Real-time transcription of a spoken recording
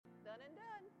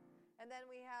And then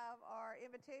we have our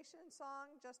invitation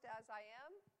song, Just As I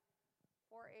Am,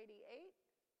 488.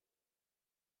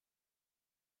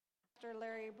 Pastor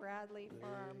Larry Bradley for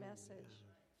our message.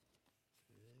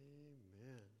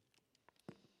 Amen.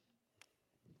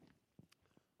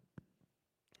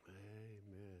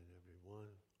 Amen,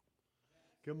 everyone.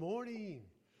 Good morning.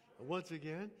 Once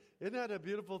again, isn't that a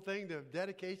beautiful thing, the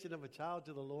dedication of a child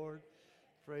to the Lord?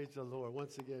 Praise the Lord.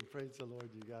 Once again, praise the Lord,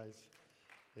 you guys.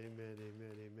 Amen,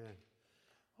 amen, amen.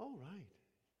 All right.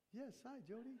 Yes, hi,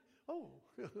 Jody. Oh,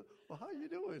 well, how are you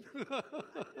doing? I'm doing fine.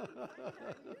 How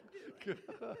are you doing? Good.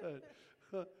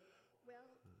 Well,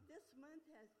 this month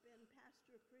has been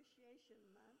Pastor Appreciation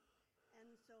Month,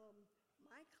 and so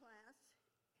my class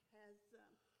has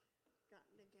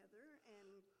gotten together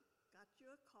and got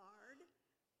you a card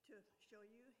to show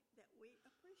you that we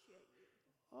appreciate you.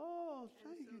 Oh,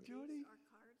 thank you, Jody. These are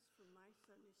cards from my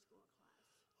Sunday school class.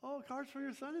 Oh, cards for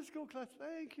your Sunday school class.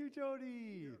 Thank you, Jody.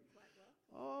 You're quite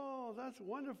welcome. Oh, that's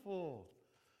wonderful.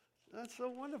 That's so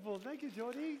wonderful. Thank you,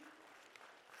 Jody.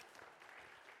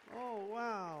 Oh,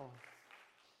 wow.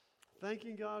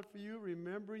 Thanking God for you,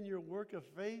 remembering your work of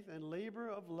faith and labor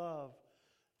of love.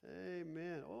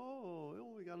 Amen. Oh,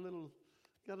 we got a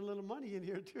little money in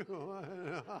here too.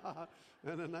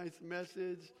 And a nice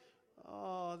message.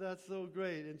 Oh, that's so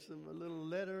great. And a little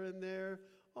letter in there.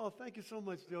 Oh, thank you so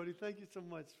much, Jody. Thank you so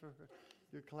much for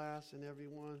your class and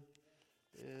everyone.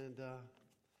 And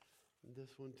this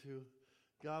one too.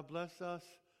 God bless us.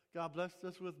 God bless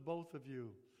us with both of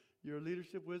you. Your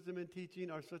leadership, wisdom, and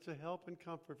teaching are such a help and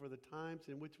comfort for the times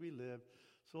in which we live.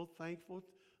 So thankful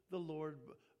the Lord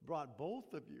brought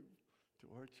both of you to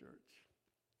our church.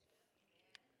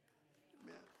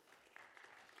 Amen.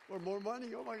 Or more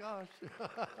money. Oh my gosh.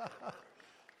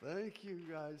 Thank you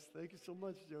guys. Thank you so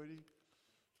much, Jody.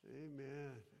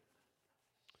 Amen.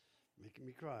 Making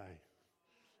me cry.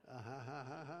 Amen.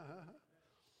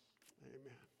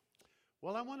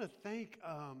 Well, I want to thank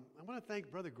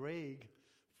Brother Greg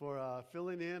for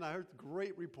filling in. I heard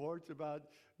great reports about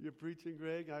your preaching,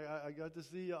 Greg. I got to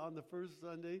see you on the first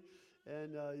Sunday,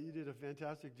 and you did a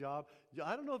fantastic job.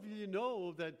 I don't know if you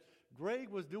know that Greg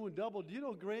was doing double. Do you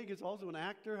know Greg is also an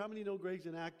actor? How many know Greg's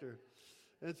an actor?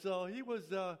 And so he was,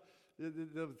 the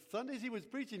Sundays he was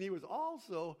preaching, he was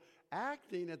also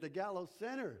acting at the Gallo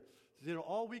Center. You know,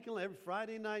 all weekend, every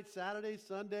Friday night, Saturday,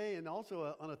 Sunday, and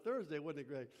also on a Thursday, wasn't it,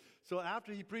 Greg? So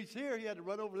after he preached here, he had to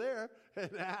run over there and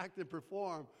act and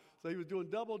perform. So he was doing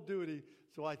double duty.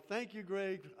 So I thank you,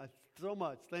 Greg, so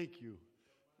much. Thank you.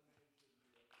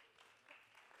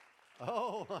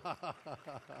 Oh,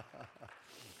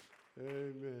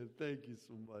 amen. Thank you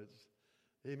so much.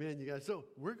 Amen, you guys. So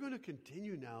we're going to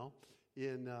continue now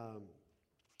in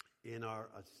our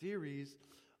series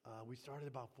we started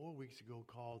about 4 weeks ago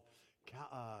called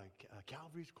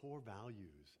Calvary's Core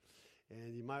Values.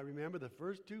 And you might remember the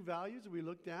first two values we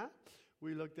looked at.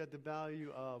 We looked at the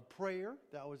value of prayer.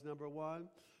 That was number one.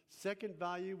 Second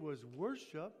value was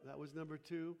worship. That was number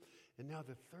two. And now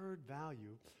the third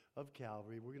value of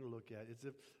Calvary we're going to look at is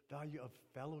the value of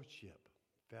fellowship.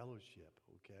 Fellowship,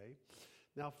 okay?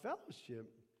 Now,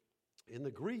 fellowship, in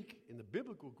the Greek, in the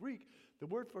biblical Greek, the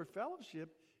word for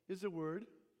fellowship is the word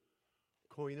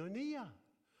koinonia.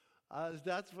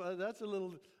 That's a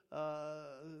little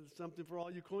something for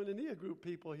all you koinonia group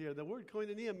people here. The word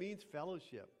koinonia means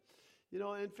fellowship. You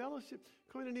know, and fellowship,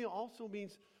 koinonia also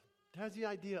has the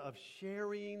idea of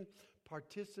sharing,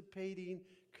 participating,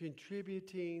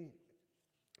 contributing,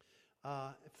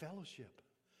 fellowship.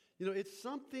 You know, it's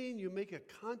something you make a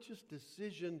conscious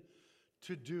decision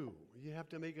to do. You have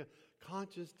to make a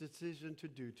conscious decision to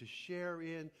do, to share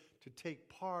in, to take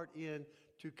part in,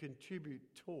 to contribute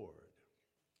toward.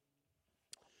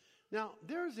 Now,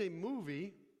 there's a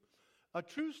movie, a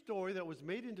true story that was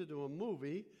made into a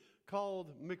movie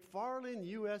called McFarland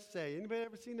USA. Anybody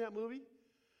ever seen that movie?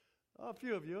 Oh, a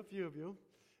few of you.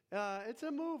 It's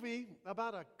a movie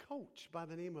about a coach by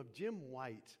the name of Jim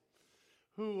White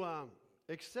who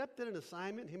accepted an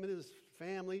assignment. Him and his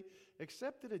family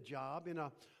accepted a job in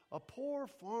a poor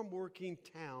farm working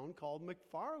town called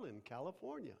McFarland,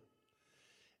 California.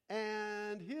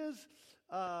 And his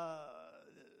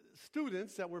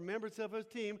students that were members of his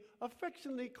team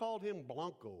affectionately called him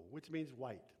Blanco, which means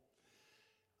white.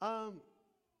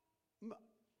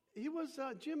 He was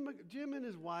Jim and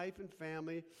his wife and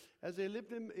family, as they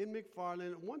lived in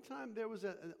McFarland. One time there was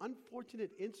an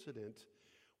unfortunate incident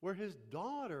where his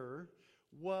daughter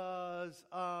was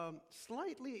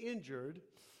slightly injured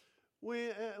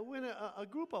when a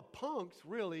group of punks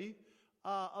really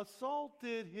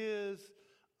assaulted his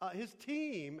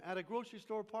team at a grocery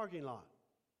store parking lot.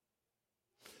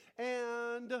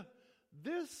 And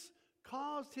this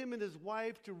caused him and his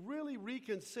wife to really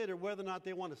reconsider whether or not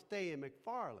they want to stay in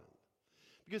McFarland.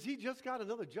 Because he just got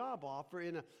another job offer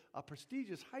in a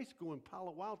prestigious high school in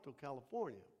Palo Alto,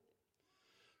 California.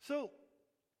 So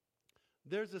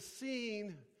there's a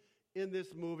scene in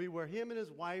this movie where him and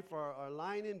his wife are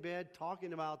lying in bed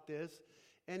talking about this,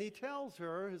 and he tells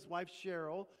her, his wife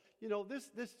Cheryl, you know, this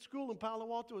school in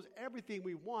Palo Alto is everything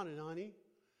we wanted, honey.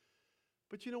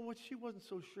 But you know what? She wasn't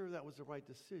so sure that was the right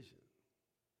decision.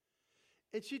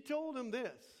 And she told him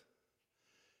this.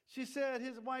 She said,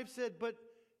 his wife said, but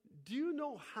do you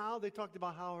know how, they talked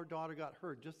about how her daughter got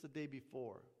hurt just the day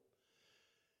before.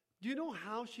 Do you know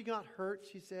how she got hurt,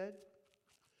 she said?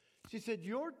 She said,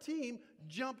 your team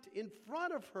jumped in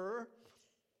front of her.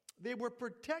 They were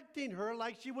protecting her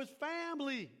like she was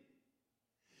family.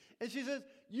 And she says,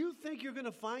 you think you're going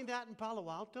to find that in Palo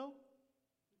Alto?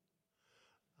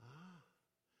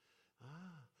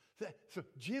 So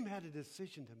Jim had a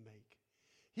decision to make.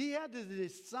 He had to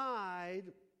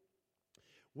decide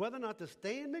whether or not to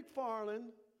stay in McFarland,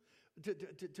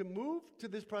 to move to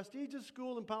this prestigious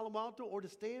school in Palo Alto, or to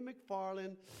stay in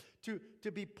McFarland,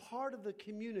 to be part of the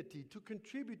community, to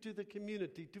contribute to the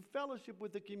community, to fellowship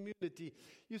with the community.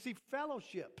 You see,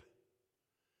 fellowship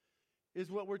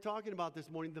is what we're talking about this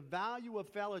morning, the value of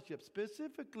fellowship.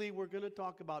 Specifically, we're going to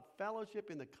talk about fellowship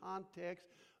in the context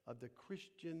of the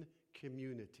Christian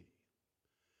community.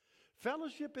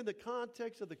 Fellowship in the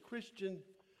context of the Christian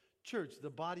church, the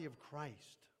body of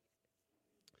Christ,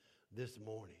 this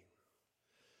morning.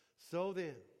 So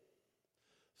then,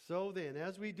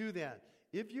 as we do that,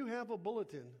 if you have a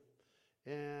bulletin,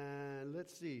 and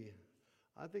let's see,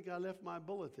 I think I left my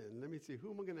bulletin. Let me see,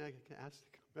 who am I going to ask to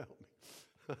come help me?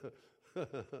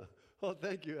 Oh,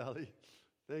 thank you, Ellie.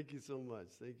 Thank you so much.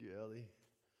 Thank you, Ellie.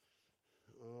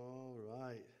 All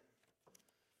right.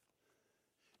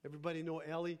 Everybody know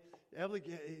Ellie? Ellie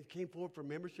came forward for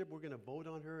membership. We're going to vote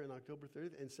on her on October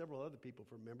 30th, and several other people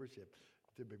for membership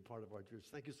to be part of our church.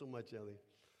 Thank you so much, Ellie.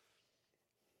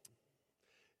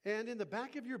 And in the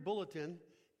back of your bulletin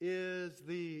is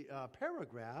the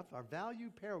paragraph, our value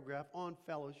paragraph on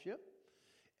fellowship.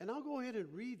 And I'll go ahead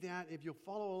and read that if you'll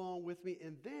follow along with me.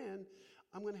 And then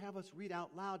I'm going to have us read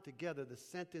out loud together the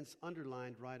sentence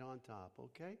underlined right on top,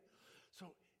 okay?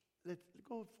 So let's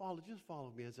go just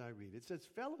follow me as I read. It says,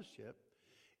 fellowship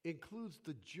includes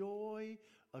the joy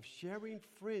of sharing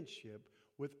friendship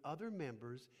with other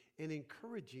members and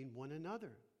encouraging one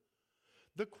another.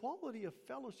 The quality of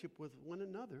fellowship with one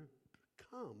another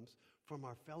comes from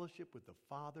our fellowship with the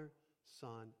Father,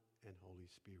 Son, and Holy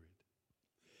Spirit.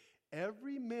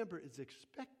 Every member is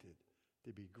expected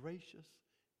to be gracious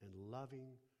and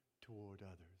loving toward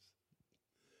others.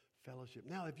 Fellowship.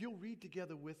 Now, if you'll read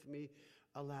together with me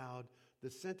aloud the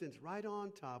sentence right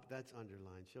on top that's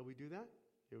underlined. Shall we do that?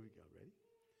 Here we go. Ready?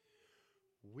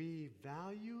 We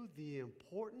value the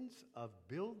importance of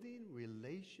building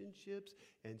relationships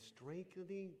and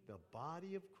strengthening the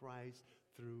body of Christ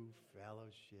through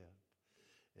fellowship.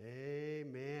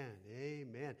 Amen.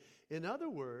 Amen. In other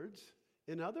words,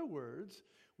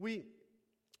 we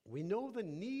know the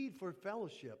need for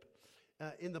fellowship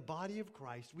in the body of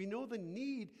Christ. We know the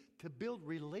need to build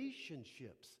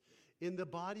relationships in the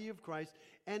body of Christ,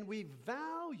 and we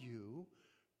value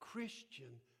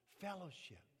Christian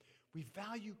fellowship. We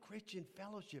value Christian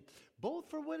fellowship, both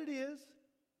for what it is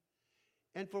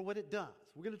and for what it does.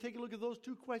 We're going to take a look at those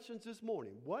two questions this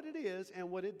morning, what it is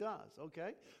and what it does,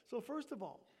 okay? So first of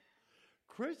all,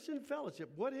 Christian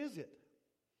fellowship, what is it?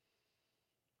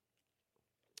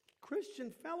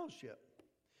 Christian fellowship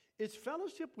is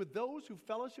fellowship with those who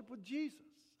fellowship with Jesus.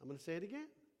 I'm going to say it again.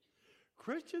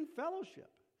 Christian fellowship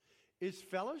is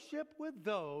fellowship with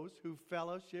those who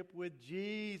fellowship with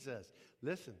Jesus.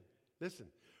 Listen.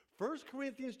 1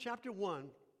 Corinthians chapter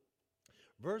 1,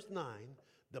 verse 9,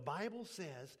 the Bible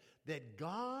says that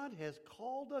God has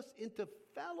called us into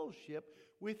fellowship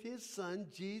with his Son,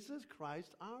 Jesus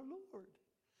Christ our Lord.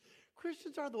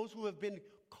 Christians are those who have been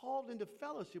called into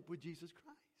fellowship with Jesus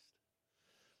Christ.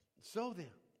 So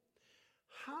then,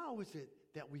 how is it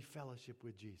that we fellowship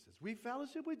with Jesus? We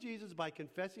fellowship with Jesus by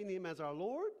confessing him as our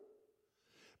Lord,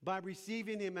 by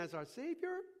receiving him as our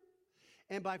Savior,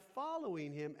 and by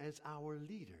following him as our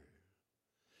leader.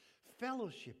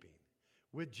 Fellowshipping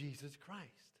with Jesus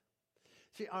Christ.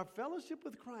 See, our fellowship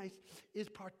with Christ is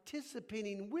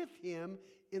participating with him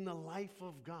in the life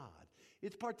of God.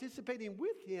 It's participating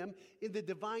with him in the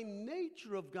divine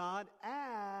nature of God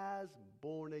as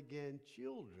born-again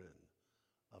children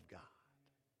of God.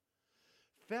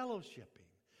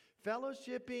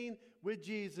 Fellowshipping with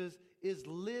Jesus is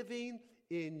living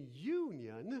in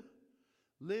union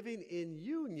living in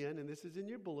union, and this is in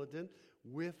your bulletin,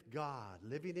 with God.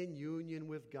 Living in union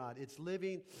with God. It's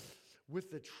living with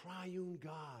the triune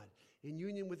God. In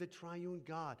union with the triune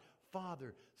God.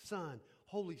 Father, Son,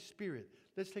 Holy Spirit.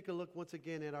 Let's take a look once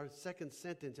again at our second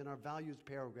sentence in our values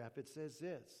paragraph. It says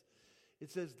this.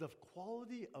 It says, the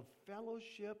quality of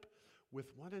fellowship with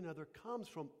one another comes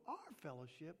from our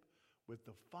fellowship with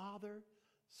the Father,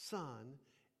 Son,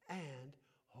 and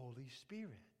Holy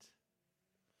Spirit.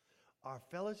 Our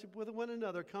fellowship with one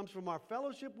another comes from our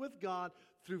fellowship with God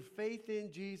through faith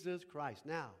in Jesus Christ.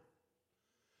 Now,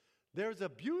 there's a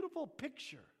beautiful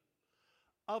picture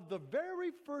of the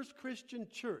very first Christian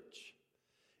church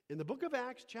in the book of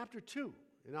Acts chapter 2.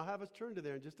 And I'll have us turn to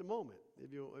there in just a moment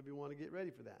if you want to get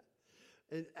ready for that.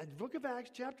 In the book of Acts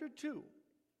chapter 2.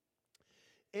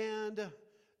 And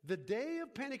the day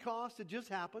of Pentecost had just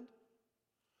happened.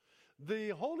 The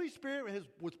Holy Spirit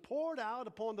was poured out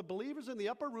upon the believers in the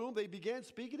upper room. They began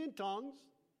speaking in tongues.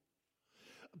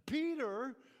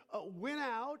 Peter went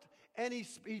out and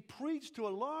he preached to a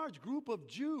large group of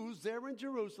Jews there in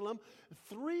Jerusalem.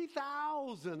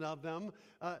 3,000 of them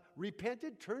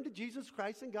repented, turned to Jesus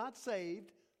Christ, and got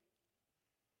saved.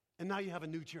 And now you have a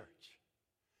new church.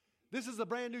 This is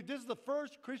the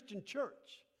first Christian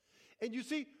church. And you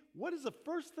see, what is the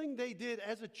first thing they did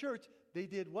as a church? They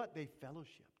did what? They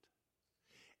fellowshiped.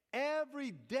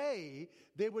 Every day,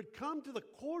 they would come to the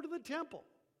court of the temple,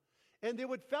 and they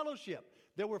would fellowship.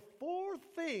 There were 4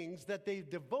 things that they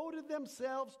devoted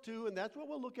themselves to, and that's what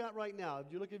we'll look at right now.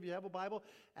 If you have a Bible,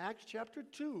 Acts chapter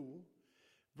 2,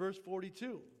 verse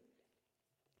 42.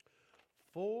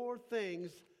 4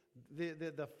 things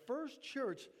the first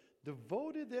church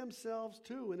devoted themselves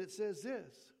to, and it says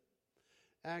this.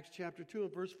 Acts chapter 2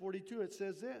 and verse 42, it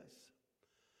says this.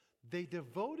 They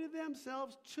devoted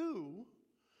themselves to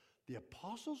the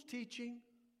apostles' teaching,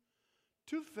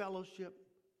 to fellowship,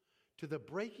 to the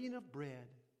breaking of bread,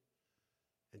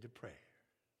 and to prayer.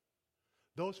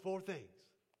 Those 4 things.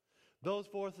 Those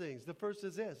 4 things. The first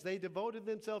is this. They devoted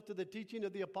themselves to the teaching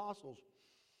of the apostles.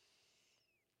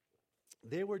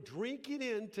 They were drinking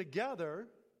in together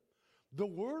the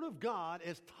Word of God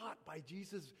as taught by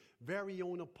Jesus' very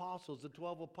own apostles, the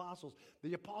 12 apostles.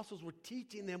 The apostles were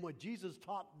teaching them what Jesus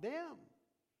taught them.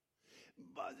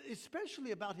 But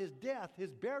especially about his death,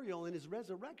 his burial, and his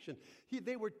resurrection.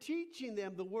 They were teaching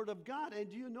them the Word of God. And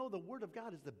do you know the Word of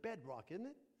God is the bedrock, isn't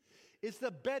it? It's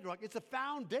the bedrock. It's the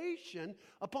foundation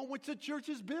upon which the church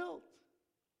is built.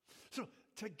 So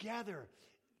together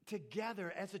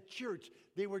as a church,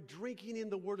 they were drinking in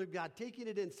the Word of God, taking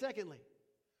it in. Secondly,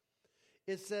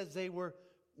 it says they were,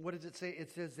 what does it say?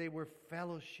 It says they were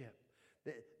fellowship.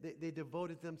 They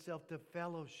devoted themselves to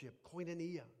fellowship,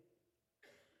 koinonia.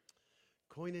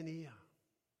 Koinonia.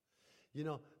 You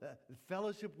know,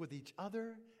 fellowship with each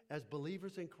other as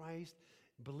believers in Christ.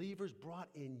 Believers brought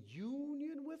in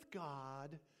union with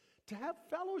God to have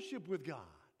fellowship with God.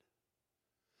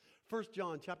 1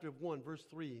 John chapter 1, verse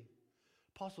 3,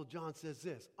 Apostle John says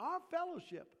this, our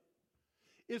fellowship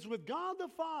is with God the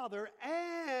Father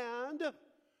and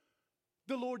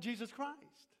the Lord Jesus Christ.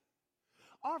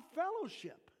 Our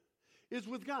fellowship is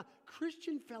with God.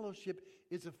 Christian fellowship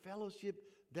is a fellowship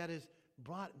that has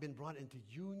been brought into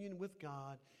union with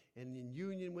God and in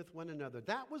union with one another.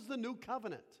 That was the new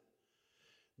covenant.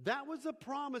 That was the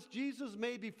promise Jesus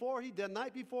made the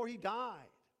night before he died.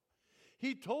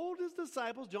 He told his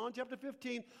disciples, John chapter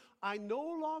 15,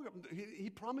 he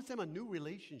promised them a new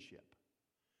relationship.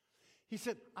 He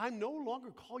said, I no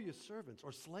longer call you servants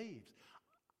or slaves.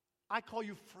 I call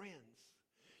you friends.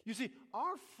 You see,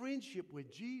 our friendship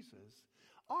with Jesus,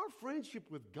 our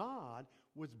friendship with God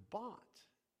was bought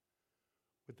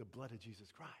with the blood of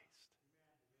Jesus Christ.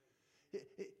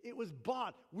 It was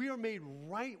bought. We are made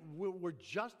right. We're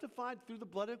justified through the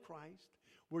blood of Christ.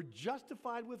 We're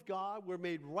justified with God. We're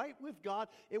made right with God.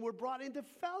 And we're brought into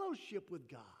fellowship with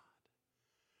God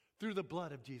through the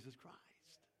blood of Jesus Christ.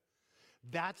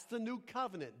 That's the new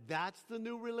covenant. That's the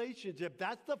new relationship.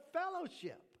 That's the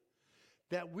fellowship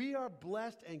that we are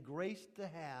blessed and graced to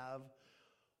have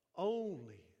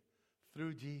only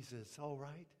through Jesus. All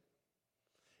right?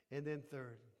 And then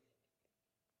third.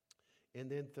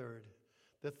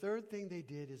 The third thing they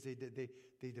did is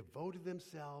they devoted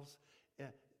themselves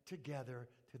together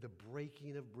to the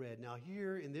breaking of bread. Now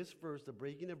here in this verse, the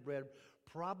breaking of bread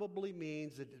probably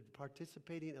means that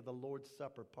participating of the Lord's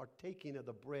Supper, partaking of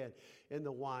the bread and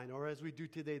the wine, or as we do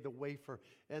today, the wafer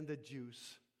and the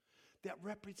juice that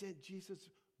represent Jesus'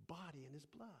 body and his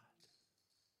blood.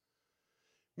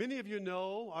 Many of you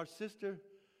know our sister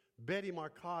Betty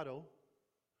Marcado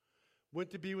went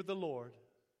to be with the Lord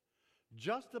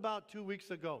just about 2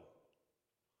 weeks ago.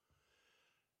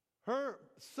 her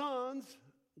sons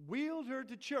wheeled her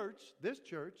to church, this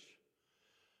church,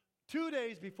 2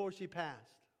 days before she passed.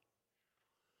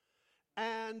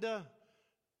 And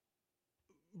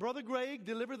Brother Greg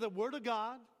delivered the Word of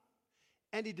God,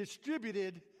 and he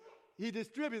distributed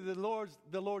the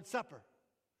Lord's Supper.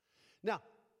 Now,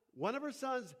 one of her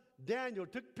sons, Daniel,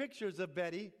 took pictures of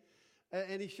Betty,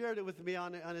 and he shared it with me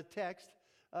on a text,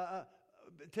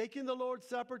 taking the Lord's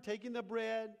Supper, taking the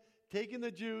bread, taking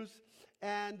the juice,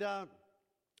 and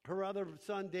her other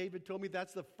son, David, told me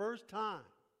that's the first time.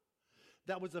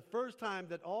 That was the first time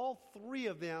that all three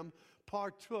of them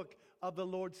partook of the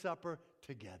Lord's Supper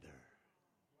together.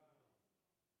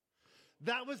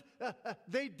 That was,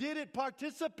 they did it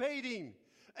participating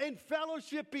in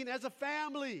fellowshipping as a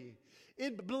family,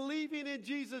 in believing in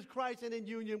Jesus Christ and in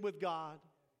union with God.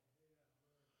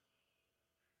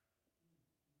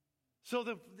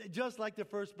 So just like the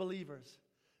first believers,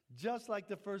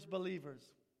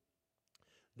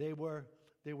 they were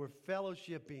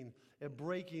fellowshipping and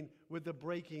breaking with the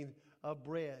breaking of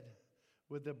bread,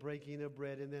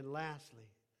 And then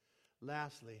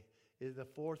lastly, is the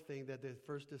fourth thing that the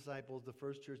first disciples, the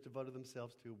first church devoted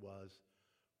themselves to was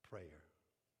prayer.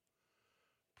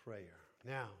 Prayer.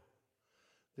 Now,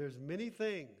 there's many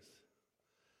things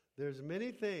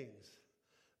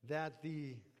that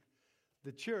the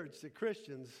church, the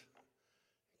Christians,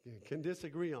 can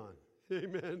disagree on.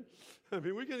 Amen. I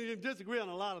mean, we can disagree on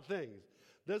a lot of things.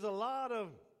 There's a lot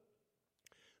of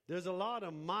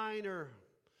minor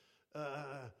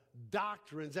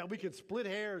doctrines that we can split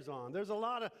hairs on. There's a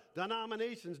lot of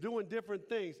denominations doing different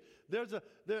things.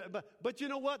 But you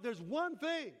know what? There's one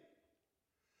thing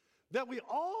that we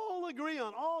all agree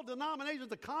on, all denominations,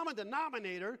 the common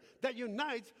denominator that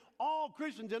unites all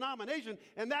Christian denominations,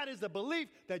 and that is the belief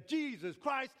that Jesus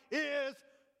Christ is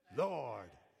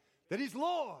Lord. That He's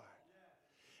Lord.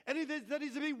 And that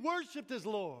He's to be worshiped as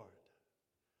Lord.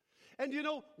 And you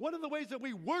know, one of the ways that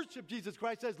we worship Jesus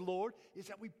Christ as Lord is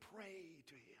that we pray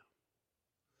to Him.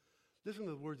 Listen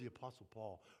to the words of the Apostle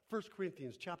Paul. 1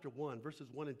 Corinthians chapter 1, verses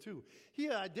 1 and 2.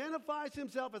 He identifies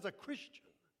himself as a Christian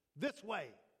this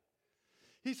way.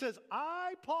 He says,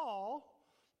 I, Paul,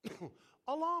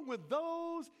 along with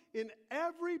those in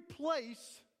every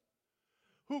place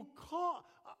who call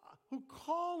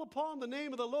upon the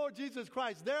name of the Lord Jesus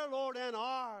Christ, their Lord and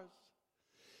ours.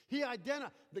 The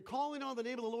calling on the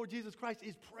name of the Lord Jesus Christ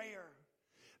is prayer.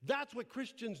 That's what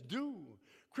Christians do.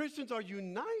 Christians are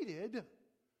united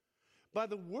by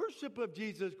the worship of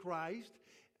Jesus Christ,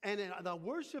 and the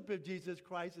worship of Jesus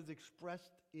Christ is expressed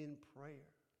in prayer.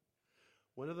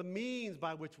 One of the means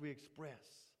by which we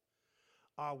express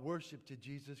our worship to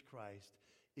Jesus Christ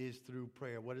is through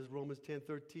prayer. What does Romans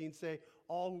 10:13 say?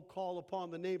 All who call upon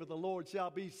the name of the Lord shall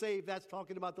be saved. That's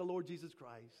talking about the Lord Jesus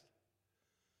Christ.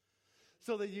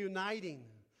 So the uniting,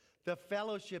 the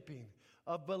fellowshipping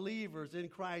of believers in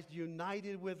Christ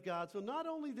united with God. So not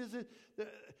only is it the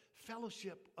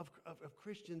fellowship of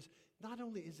Christians, not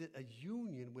only is it a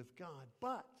union with God,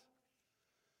 but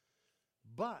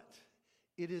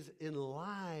it is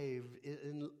enlivened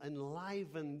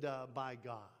by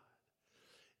God.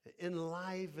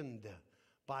 Enlivened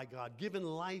by God, given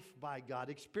life by God,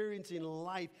 experiencing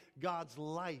life, God's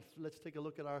life. Let's take a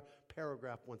look at our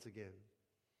paragraph once again.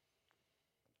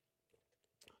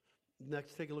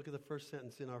 Next, take a look at the first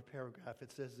sentence in our paragraph.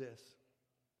 It says this: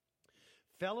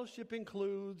 fellowship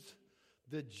includes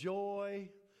the joy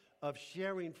of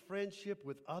sharing friendship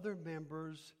with other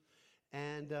members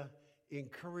and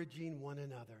encouraging one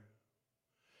another.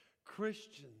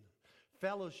 Christian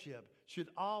fellowship should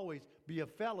always be a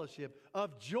fellowship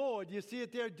of joy. Do you see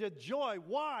it there? The joy.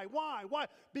 Why?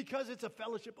 Because it's a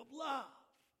fellowship of love.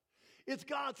 It's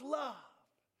God's love.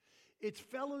 It's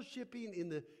fellowshipping in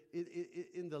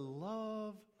the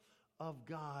love of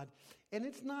God. And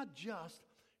it's not just,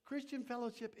 Christian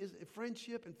fellowship is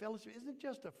friendship, and fellowship isn't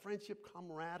just a friendship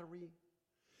camaraderie.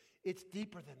 It's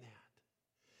deeper than that.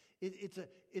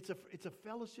 It's a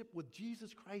fellowship with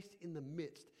Jesus Christ in the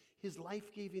midst, His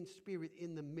life-giving Spirit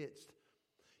in the midst.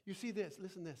 You see this,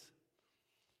 listen to this.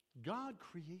 God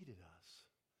created us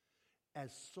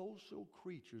as social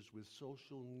creatures with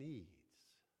social needs.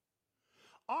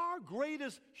 Our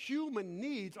greatest human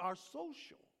needs are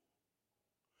social.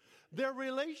 They're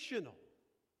relational.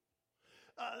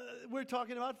 We're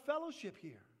talking about fellowship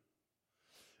here.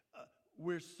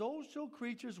 We're social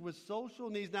creatures with social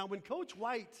needs. Now, when Coach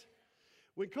White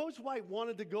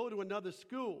wanted to go to another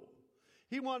school,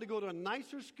 he wanted to go to a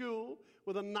nicer school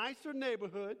with a nicer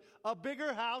neighborhood, a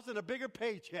bigger house, and a bigger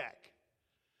paycheck.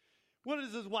 What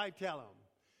does his wife tell him?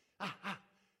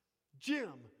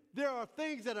 Jim, there are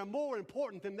things that are more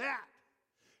important than that.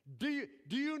 Do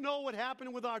you know what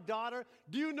happened with our daughter?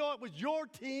 Do you know it was your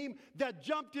team that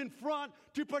jumped in front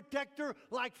to protect her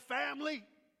like family?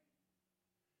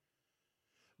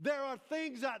 There are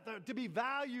things that are to be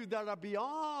valued that are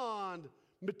beyond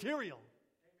material.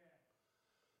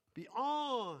 Amen.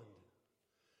 Beyond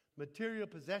material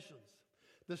possessions.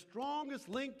 The strongest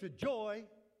link to joy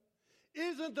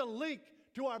isn't the link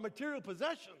to our material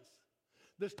possessions.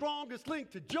 The strongest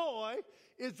link to joy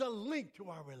is the link to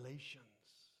our relations.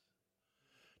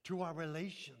 To our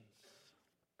relations.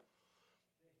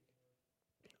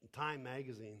 Time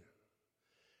magazine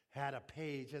has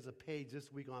a page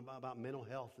this week about mental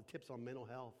health, the tips on mental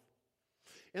health.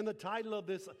 And the title of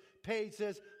this page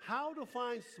says, How to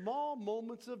Find Small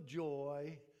Moments of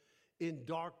Joy in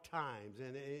Dark Times.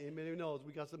 And anybody knows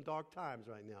we got some dark times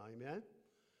right now, amen?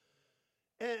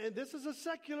 And this is a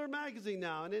secular magazine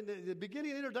now. And in the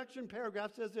beginning introduction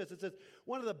paragraph says this. It says,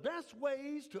 one of the best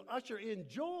ways to usher in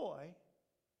joy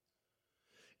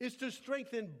is to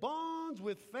strengthen bonds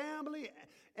with family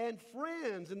and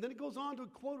friends. And then it goes on to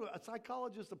quote a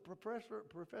psychologist, a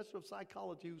professor of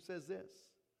psychology, who says this.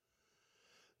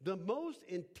 The most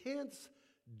intense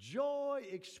joy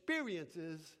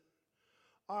experiences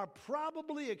are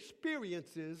probably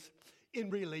experiences in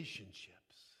relationships.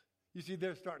 You see,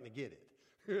 they're starting to get it.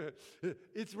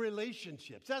 It's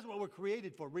relationships. That's what we're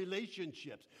created for,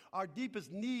 relationships. Our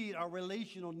deepest need, our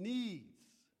relational needs.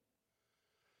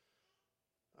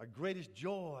 Our greatest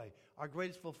joy, our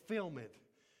greatest fulfillment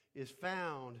is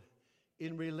found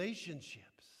in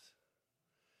relationships.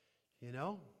 You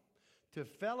know, to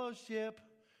fellowship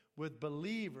with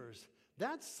believers.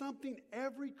 That's something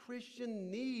every Christian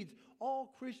needs.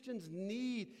 All Christians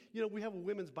need. You know, we have a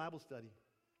women's Bible study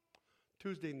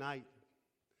Tuesday night.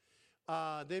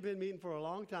 They've been meeting for a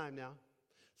long time now.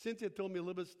 Cynthia told me a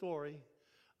little bit of story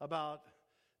about,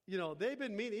 you know, they've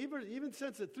been meeting even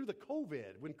since through the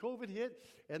COVID. When COVID hit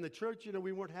and the church, you know,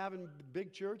 we weren't having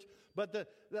big church. But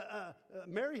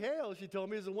Mary Hale, she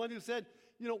told me, is the one who said,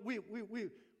 you know,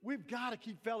 we've got to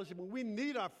keep fellowship. We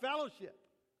need our fellowship.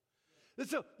 And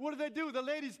so what do? The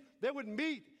ladies, they would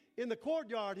meet in the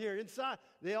courtyard here inside.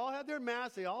 They all had their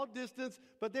masks, they all distanced,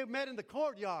 but they met in the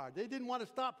courtyard. They didn't want to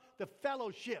stop the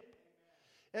fellowship.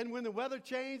 And when the weather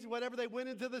changed, whatever, they went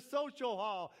into the social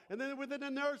hall, and then within the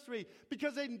nursery,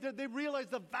 because they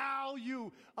realized the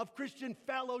value of Christian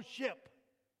fellowship.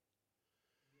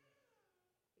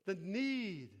 The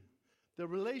need, the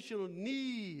relational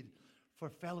need for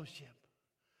fellowship.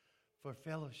 For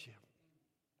fellowship.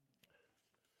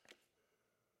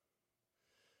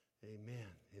 Amen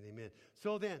and amen.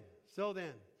 So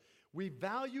then, we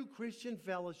value Christian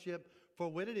fellowship for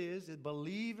what it is.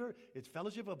 It's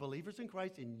fellowship of believers in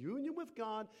Christ in union with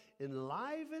God,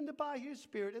 enlivened by His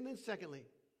Spirit. And then secondly,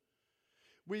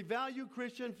 we value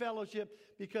Christian fellowship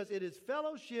because it is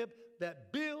fellowship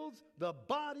that builds the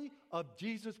body of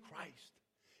Jesus Christ.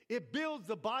 It builds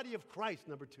the body of Christ,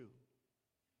 number two.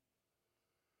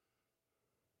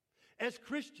 As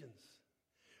Christians,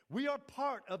 we are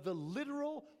part of the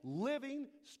literal, living,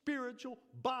 spiritual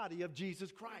body of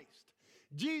Jesus Christ.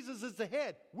 Jesus is the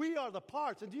head. We are the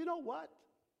parts. And do you know what?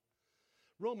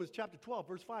 Romans chapter 12,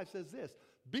 verse 5 says this.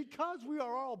 Because we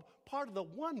are all part of the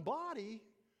one body,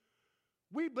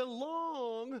 we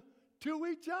belong to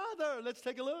each other. Let's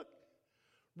take a look.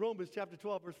 Romans chapter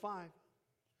 12, verse 5.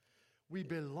 We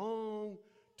belong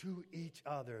to each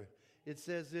other. It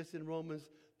says this in Romans,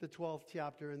 the 12th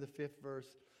chapter, in the 5th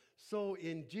verse. So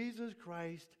in Jesus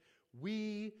Christ,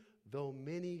 we, though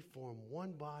many, form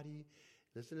one body.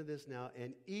 Listen to this now.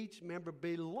 And each member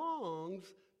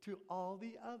belongs to all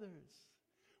the others.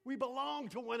 We belong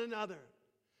to one another.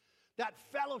 That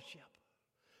fellowship,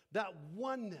 that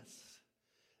oneness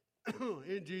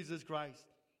in Jesus Christ.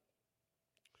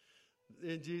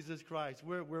 In Jesus Christ.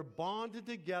 We're bonded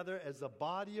together as the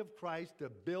body of Christ to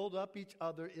build up each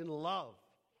other in love.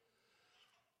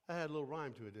 I had a little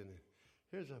rhyme to it, didn't it?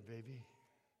 Here's our baby.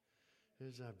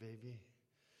 Here's our baby.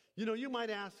 You know, you might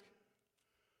ask,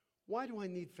 why do I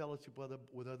need fellowship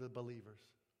with other believers?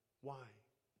 Why?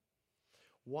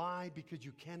 Why? Because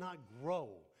you cannot grow.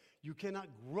 You cannot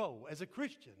grow as a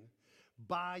Christian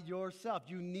by yourself.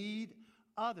 You need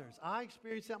others. I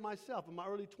experienced that myself in my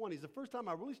early 20s. The first time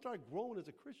I really started growing as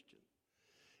a Christian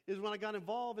is when I got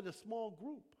involved in a small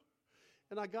group.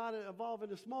 And I got involved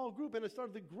in a small group and I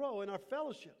started to grow in our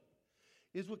fellowship.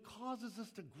 Is what causes us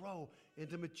to grow and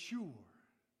to mature.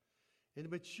 And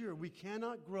to mature. We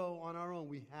cannot grow on our own.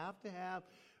 We have to have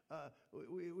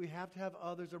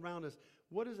others around us.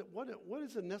 Why is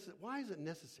it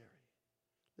necessary?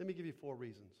 Let me give you 4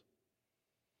 reasons.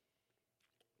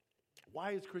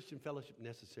 Why is Christian fellowship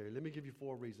necessary? Let me give you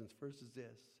 4 reasons. First is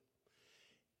this.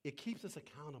 It keeps us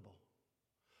accountable.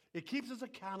 It keeps us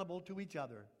accountable to each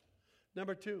other.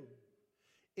 Number 2,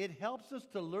 it helps us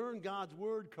to learn God's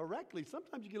word correctly.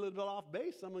 Sometimes you get a little bit off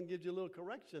base. Someone gives you a little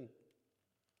correction.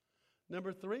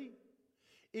 Number 3,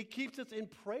 it keeps us in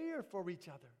prayer for each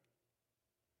other.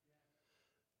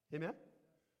 Amen?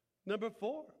 Number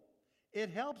 4, it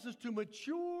helps us to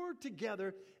mature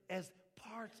together as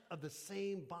parts of the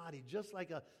same body. Just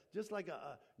like a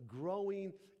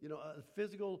growing, a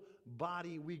physical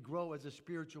body, we grow as a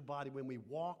spiritual body when we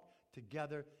walk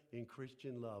together in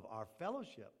Christian love. Our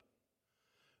fellowship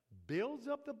builds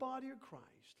up the body of Christ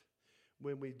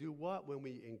when we do what? When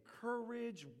we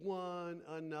encourage one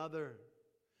another.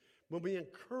 When we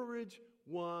encourage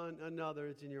one another.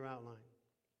 It's in your outline.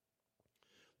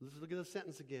 Let's look at the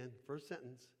sentence again. First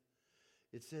sentence.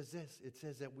 It says this. It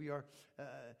says that we have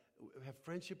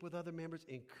friendship with other members,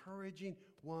 encouraging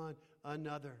one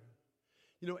another.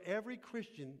 Every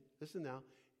Christian, listen now,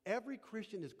 every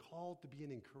Christian is called to be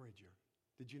an encourager.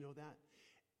 Did you know that?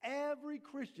 Every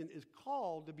Christian is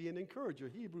called to be an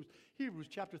encourager. Hebrews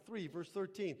chapter 3, verse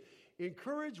 13.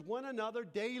 Encourage one another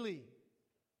daily.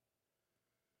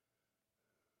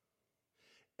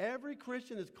 Every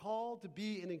Christian is called to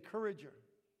be an encourager.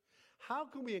 How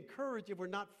can we encourage if we're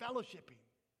not fellowshipping?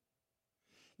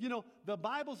 The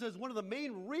Bible says one of the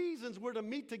main reasons we're to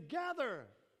meet together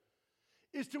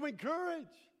is to encourage.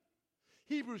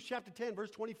 Hebrews chapter 10, verse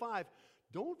 25.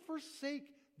 Don't forsake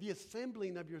the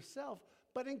assembling of yourself,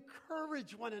 but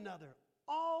encourage one another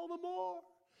all the more.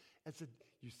 And so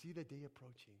you see the day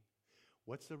approaching.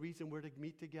 What's the reason we're to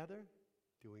meet together?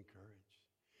 To encourage.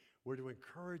 We're to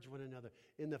encourage one another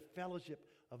in the fellowship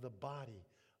of the body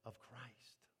of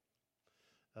Christ.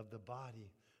 Of the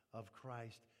body of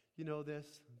Christ. You know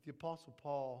this? The Apostle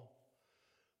Paul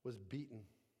was beaten.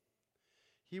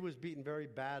 He was beaten very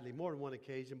badly, more than one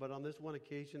occasion, but on this one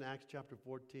occasion, Acts chapter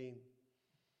 14,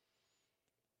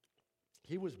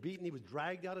 he was beaten, he was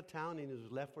dragged out of town, and he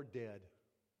was left for dead.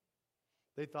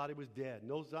 They thought he was dead.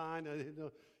 No sign,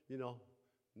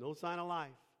 no sign of life.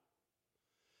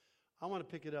 I want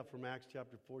to pick it up from Acts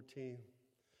chapter 14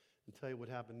 and tell you what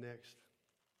happened next.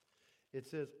 It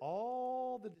says,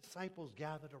 all the disciples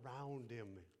gathered around him.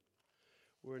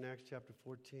 We're in Acts chapter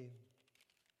 14,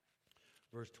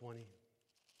 verse 20.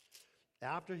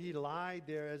 After he lied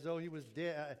there as though he was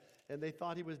dead, and they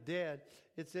thought he was dead,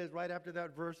 it says right after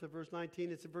that verse, of verse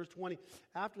 19, it's in verse 20.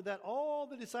 After that, all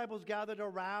the disciples gathered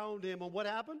around him. And what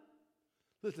happened?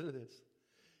 Listen to this.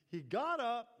 He got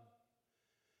up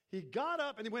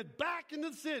and he went back into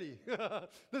the city.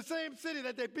 The same city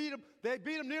that they beat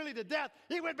him nearly to death.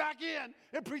 He went back in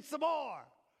and preached some more.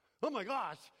 Oh my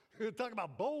gosh. Talk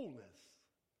about boldness.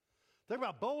 But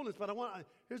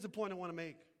here's the point I want to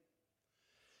make.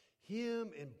 Him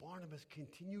and Barnabas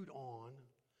continued on.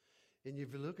 And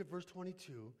if you look at verse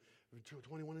 22,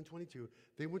 21 and 22,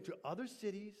 they went to other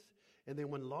cities and they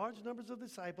won large numbers of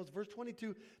disciples. Verse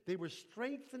 22, they were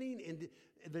strengthening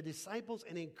the disciples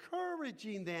and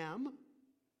encouraging them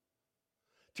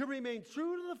to remain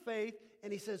true to the faith.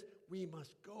 And he says, we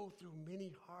must go through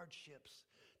many hardships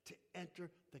to enter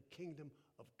the kingdom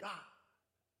of God.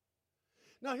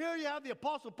 Now here you have the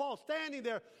Apostle Paul standing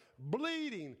there,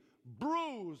 bleeding,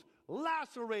 bruised,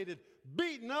 lacerated,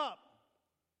 beaten up.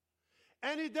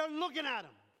 And they're looking at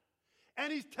him.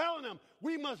 And he's telling them,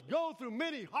 we must go through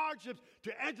many hardships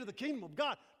to enter the kingdom of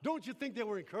God. Don't you think they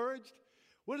were encouraged?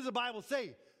 What does the Bible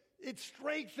say? It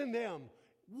strengthened them.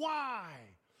 Why?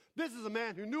 This is a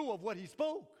man who knew of what he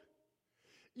spoke.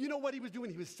 You know what he was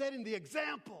doing? He was setting the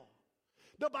example.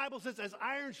 The Bible says, as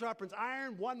iron sharpens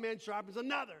iron, one man sharpens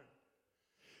another.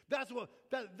 That's what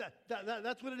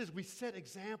it is. We set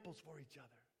examples for each other.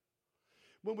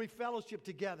 When we fellowship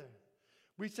together,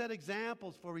 we set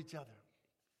examples for each other.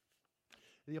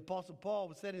 The Apostle Paul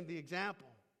was setting the example.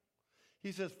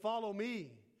 He says, follow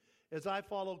me as I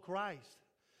follow Christ.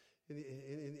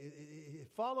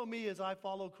 Follow me as I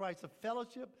follow Christ. A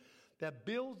fellowship that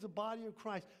builds the body of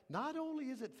Christ. Not only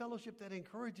is it fellowship that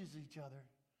encourages each other,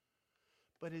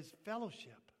 but it's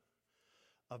fellowship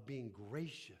of being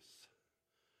gracious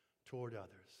toward others.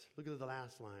 Look at the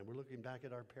last line. We're looking back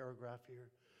at our paragraph here.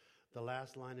 The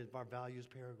last line is our values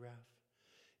paragraph.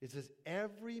 It says,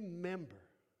 every member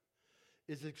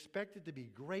is expected to be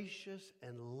gracious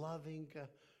and loving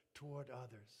toward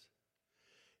others.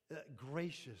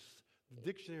 Gracious.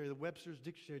 The Webster's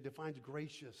Dictionary defines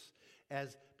gracious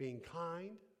as being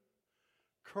kind,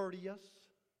 courteous,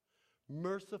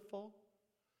 merciful,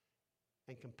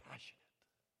 and compassionate.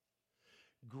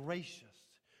 Gracious.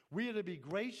 We are to be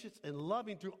gracious and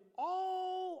loving to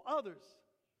all others.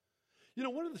 You know,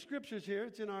 one of the scriptures here,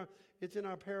 it's in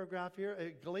our paragraph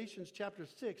here, Galatians chapter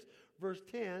 6, verse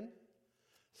 10,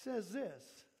 says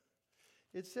this.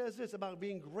 It says this about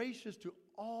being gracious to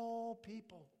all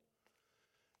people.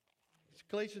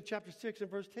 Galatians chapter 6 and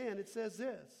verse 10, it says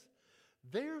this.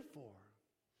 Therefore,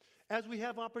 as we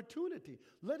have opportunity,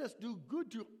 let us do good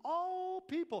to all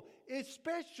people,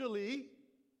 especially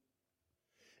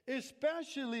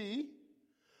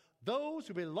those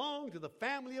who belong to the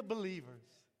family of believers.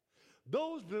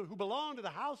 Those who belong to the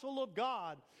household of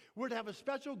God. We're to have a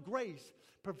special grace,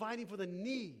 providing for the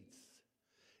needs,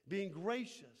 being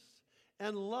gracious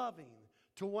and loving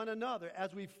to one another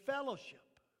as we fellowship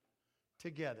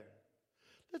together.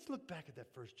 Let's look back at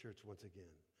that first church once again.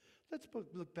 Let's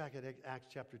look back at Acts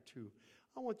chapter 2.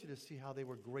 I want you to see how they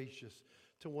were gracious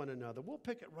to one another. We'll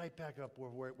pick it right back up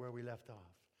where we left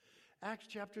off. Acts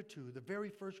chapter 2, the very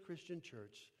first Christian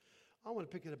church. I want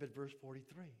to pick it up at verse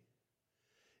 43.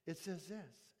 It says this,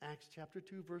 Acts chapter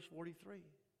 2, verse 43.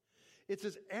 It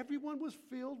says, everyone was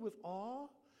filled with awe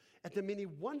at the many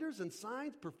wonders and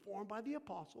signs performed by the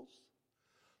apostles.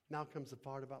 Now comes the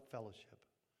part about fellowship.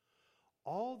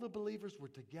 All the believers were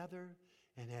together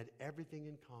and had everything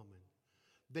in common.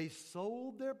 They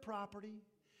sold their property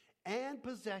and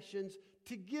possessions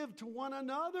to give to one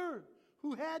another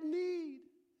who had need.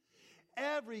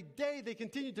 Every day they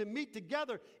continued to meet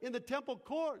together in the temple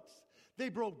courts. They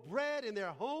broke bread in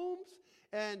their homes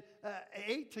and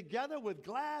ate together with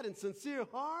glad and sincere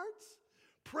hearts,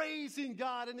 praising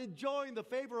God and enjoying the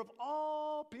favor of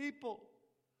all people.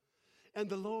 And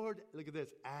the Lord, look at this,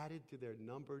 added to their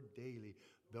number daily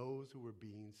those who were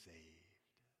being saved.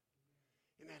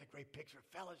 Isn't that a great picture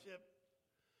of fellowship?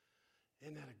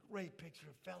 Isn't that a great picture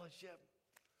of fellowship?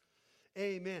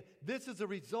 Amen. This is a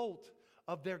result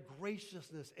of their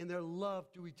graciousness and their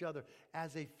love to each other.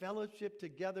 As they fellowship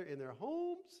together in their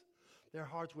homes, their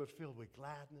hearts were filled with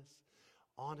gladness,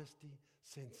 honesty,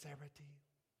 sincerity.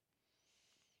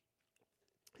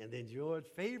 And they enjoyed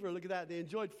favor. Look at that. They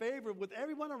enjoyed favor with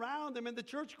everyone around them, and the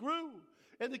church grew,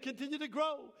 and they continue to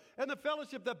grow. And the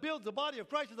fellowship that builds the body of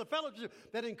Christ is a fellowship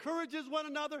that encourages one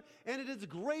another, and it is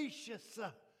gracious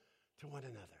to one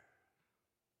another.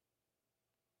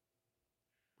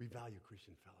 We value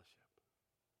Christian fellowship.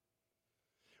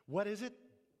 What is it?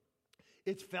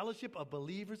 It's fellowship of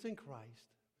believers in Christ.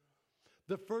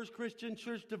 The first Christian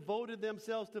church devoted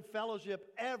themselves to fellowship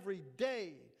every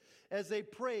day as they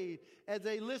prayed, as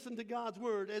they listened to God's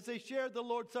word, as they shared the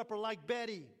Lord's Supper like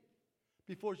Betty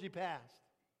before she passed.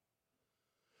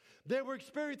 They were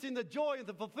experiencing the joy and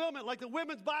the fulfillment like the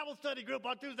women's Bible study group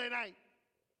on Tuesday night.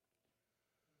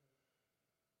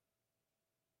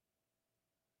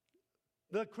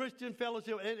 The Christian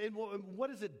fellowship, and what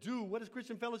does it do? What does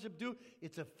Christian fellowship do?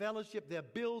 It's a fellowship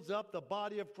that builds up the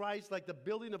body of Christ like the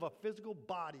building of a physical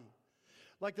body.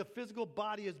 Like the physical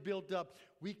body is built up,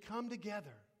 we come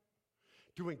together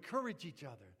to encourage each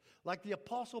other. Like the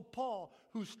Apostle Paul,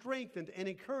 who strengthened and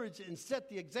encouraged and set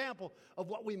the example of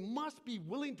what we must be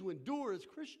willing to endure as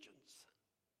Christians.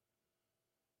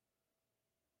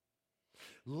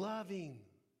 Lovingly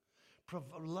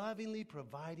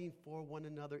providing for one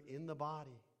another in the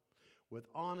body with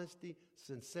honesty,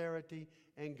 sincerity,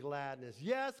 and gladness.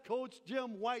 Yes, Coach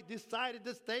Jim White decided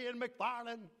to stay in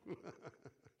McFarland.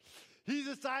 He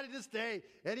decided to stay,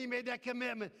 and he made that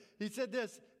commitment. He said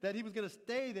this, that he was going to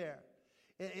stay there.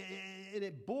 And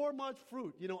it bore much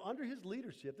fruit. You know, under his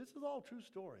leadership, this is all true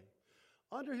story.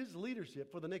 Under his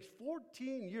leadership, for the next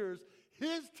 14 years,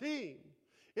 his team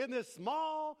in this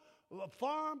small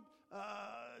farm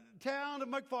town of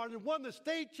McFarland won the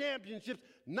state championships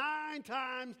 9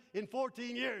 times in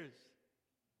 14 years.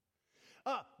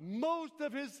 Most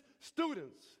of his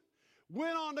students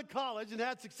went on to college and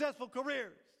had successful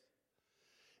careers.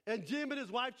 And Jim and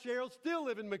his wife Cheryl still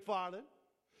live in McFarland.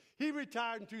 He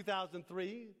retired in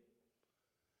 2003.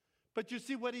 But you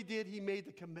see what he did? He made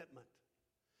the commitment.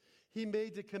 He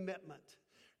made the commitment.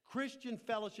 Christian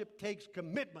fellowship takes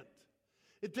commitment.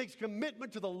 It takes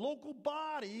commitment to the local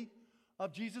body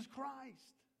of Jesus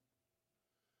Christ.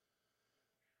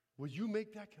 Will you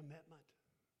make that commitment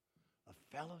of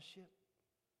fellowship?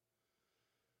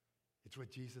 It's what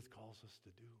Jesus calls us to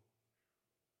do.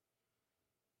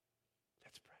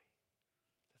 Let's pray.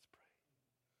 Let's pray.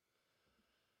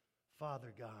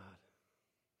 Father God,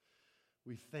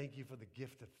 we thank you for the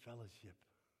gift of fellowship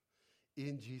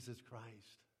in Jesus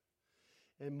Christ.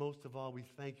 And most of all, we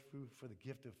thank you for the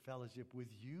gift of fellowship with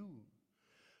you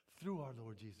through our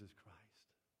Lord Jesus Christ.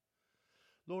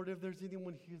 Lord, if there's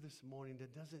anyone here this morning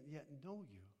that doesn't yet know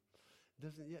you,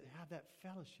 doesn't yet have that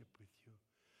fellowship with you,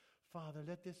 Father,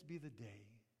 let this be the day.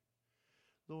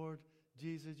 Lord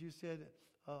Jesus, you said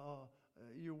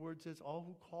your word says, all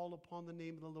who call upon the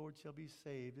name of the Lord shall be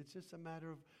saved. It's just a matter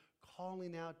of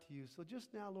calling out to you. So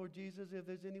just now, Lord Jesus, if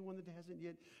there's anyone that hasn't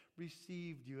yet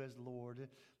received you as Lord,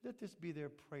 let this be their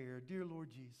prayer. Dear Lord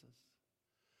Jesus,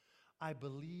 I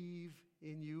believe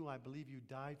in you. I believe you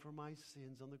died for my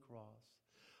sins on the cross.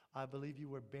 I believe you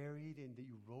were buried and that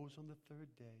you rose on the third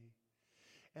day.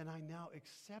 And I now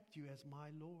accept you as my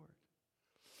Lord.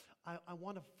 I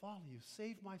want to follow you.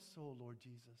 Save my soul, Lord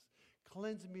Jesus.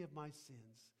 Cleanse me of my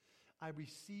sins. I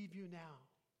receive you now.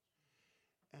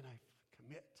 And I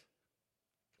commit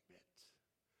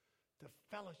to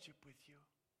fellowship with you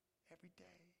every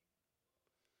day.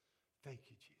 Thank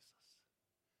you, Jesus.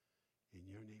 In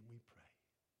your name we pray.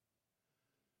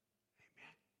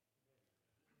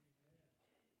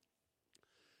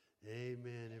 Amen.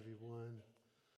 Amen, everyone.